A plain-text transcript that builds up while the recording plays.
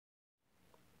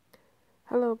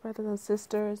Hello, brothers and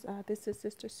sisters. This is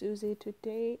Sister Susie.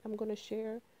 Today, I'm going to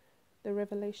share the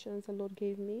revelations the Lord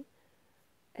gave me.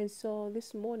 And so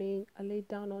this morning, I laid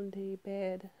down on the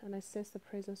bed and I sensed the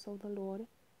presence of the Lord.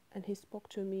 And He spoke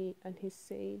to me and He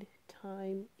said,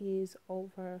 "Time is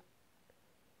over."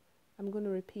 I'm going to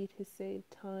repeat. He said,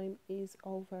 "Time is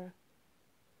over."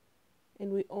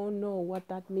 And we all know what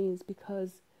that means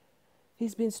because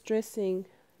He's been stressing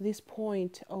this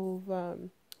point of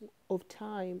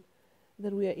time,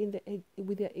 that we are in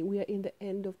the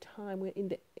end of time. We're in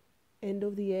the end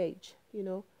of the age,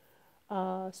 so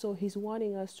He's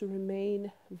wanting us to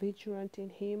remain vigilant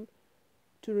in Him,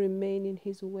 to remain in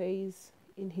His ways,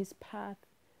 in His path,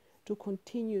 to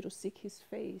continue to seek His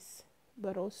face,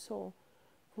 but also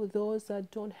for those that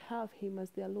don't have Him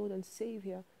as their Lord and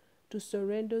Savior, to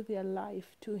surrender their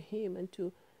life to Him and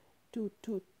to you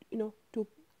know to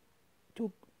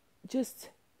just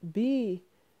be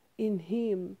in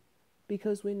Him,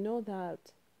 because we know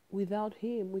that without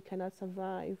Him we cannot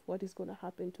survive what is going to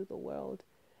happen to the world,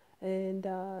 and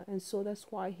so that's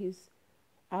why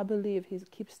I believe He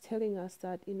keeps telling us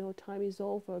that time is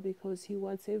over, because He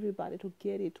wants everybody to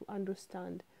get it, to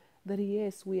understand that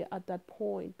yes, we are at that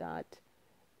point that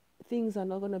things are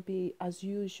not going to be as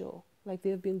usual, like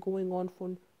they've been going on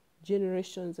for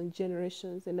generations and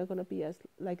generations. They're not going to be as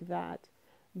like that,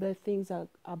 but things are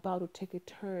about to take a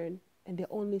turn, and the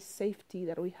only safety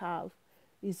that we have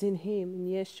is in Him, in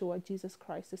Yeshua, Jesus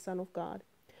Christ, the Son of God.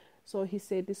 So He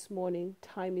said this morning,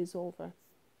 time is over.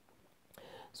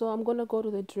 So I'm going to go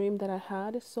to the dream that I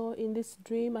had. So in this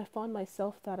dream, I found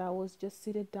myself that I was just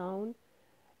seated down,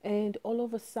 and all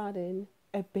of a sudden,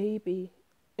 a baby,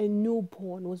 a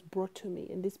newborn, was brought to me.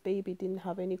 And this baby didn't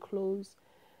have any clothes.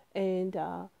 And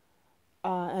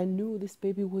I knew this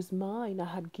baby was mine. I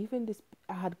had given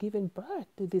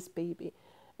birth to this baby,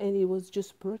 and it was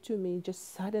just brought to me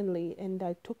just suddenly. And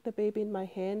I took the baby in my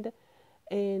hand,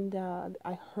 and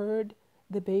I heard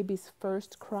the baby's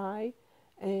first cry,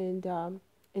 and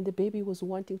the baby was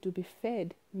wanting to be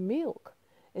fed milk.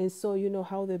 And so you know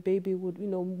how the baby would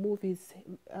move his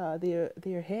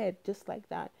their head just like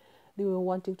that. They were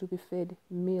wanting to be fed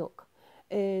milk,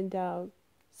 and the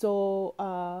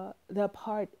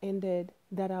part ended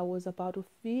that I was about to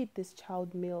feed this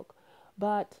child milk,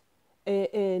 but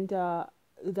and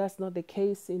that's not the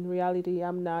case in reality.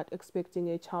 I'm not expecting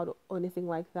a child or anything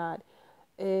like that.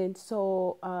 And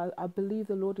so I believe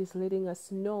the Lord is letting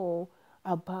us know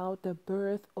about the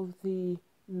birth of the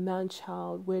man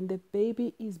child. When the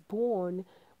baby is born,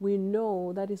 we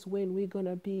know that is when we're going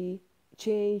to be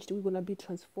changed, we're going to be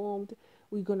transformed,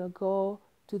 we're going to go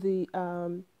to the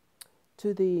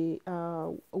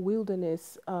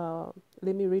wilderness.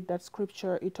 Let me read that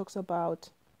scripture. It talks about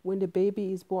when the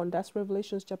baby is born. That's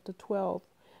Revelation chapter 12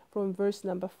 from verse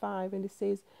number 5. And it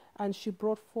says, "And she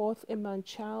brought forth a man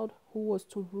child who was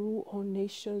to rule all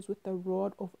nations with a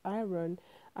rod of iron.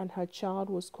 And her child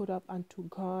was caught up unto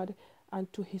God and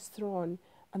to His throne.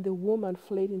 And the woman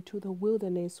fled into the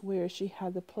wilderness, where she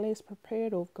had the place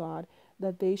prepared of God,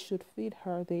 that they should feed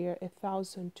her there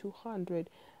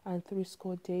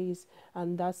 1,260 days."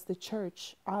 And that's the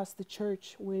church. As the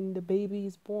church, when the baby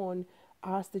is born,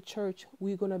 as the church,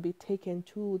 we're going to be taken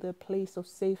to the place of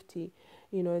safety,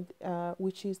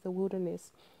 which is the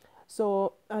wilderness.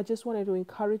 So I just wanted to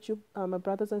encourage you, my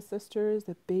brothers and sisters.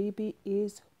 The baby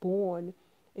is born,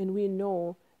 and we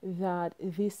know that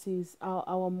this is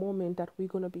our moment that we're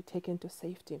going to be taken to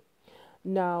safety.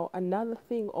 Now, another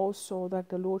thing also that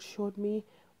the Lord showed me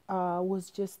was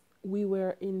just we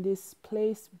were in this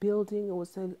place building. It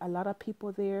was a lot of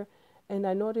people there, and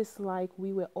I noticed like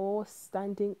we were all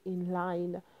standing in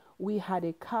line. We had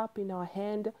a cup in our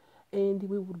hand, and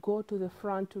we would go to the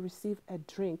front to receive a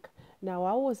drink. Now,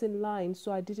 I was in line,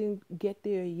 so I didn't get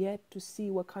there yet to see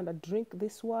what kind of drink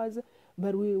this was,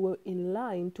 but we were in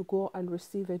line to go and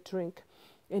receive a drink.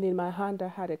 And in my hand, I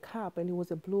had a cup, and it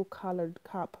was a blue colored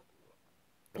cup,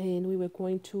 and we were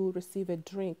going to receive a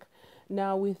drink.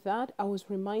 Now, with that, I was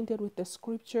reminded with the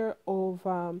scripture of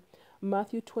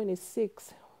Matthew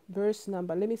 26,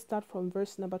 let me start from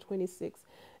verse number 26.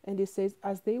 And it says,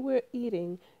 "As they were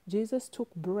eating, Jesus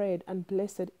took bread and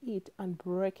blessed it and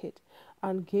broke it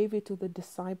and gave it to the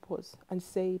disciples and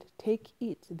said, 'Take,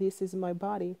 eat, this is my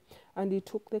body.' And He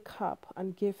took the cup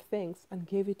and gave thanks and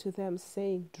gave it to them,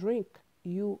 saying, 'Drink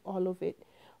you all of it,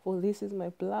 for this is my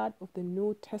blood of the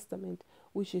New Testament,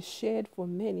 which is shed for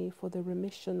many for the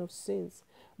remission of sins.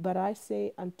 But I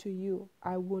say unto you,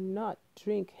 I will not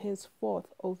drink henceforth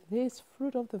of this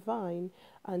fruit of the vine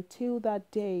until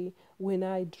that day when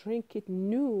I drink it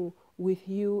new with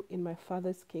you in my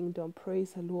Father's kingdom.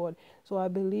 Praise the Lord. So I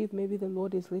believe maybe the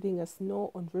Lord is letting us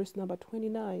know on verse number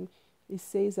 29. It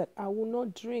says that I will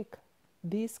not drink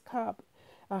this cup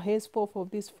henceforth of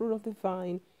this fruit of the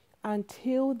vine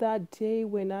until that day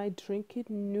when I drink it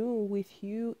new with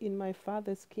you in my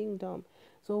Father's kingdom.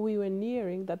 So we were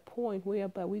nearing that point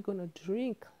whereby we're going to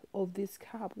drink of this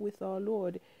cup with our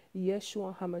Lord,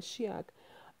 Yeshua HaMashiach,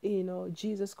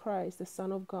 Jesus Christ, the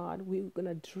Son of God. We're going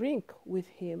to drink with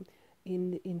him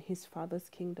in his Father's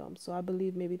kingdom. So I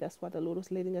believe maybe that's what the Lord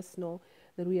is letting us know,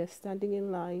 that we are standing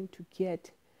in line to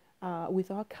get with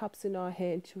our cups in our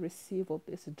hand to receive of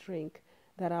this drink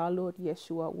that our Lord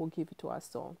Yeshua will give to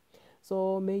us all.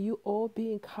 So may you all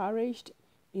be encouraged.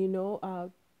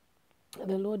 The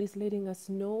Lord is letting us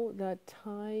know that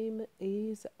time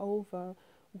is over.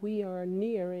 We are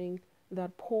nearing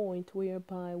that point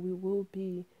whereby we will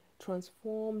be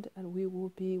transformed and we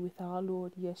will be with our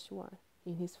Lord Yeshua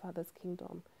in his Father's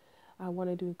kingdom. I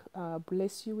wanted to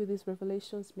bless you with these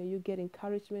revelations. May you get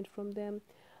encouragement from them.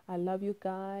 I love you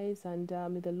guys, and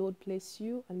may the Lord bless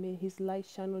you and may his light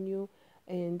shine on you.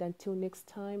 And until next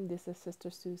time, this is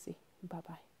Sister Susie.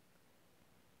 Bye-bye.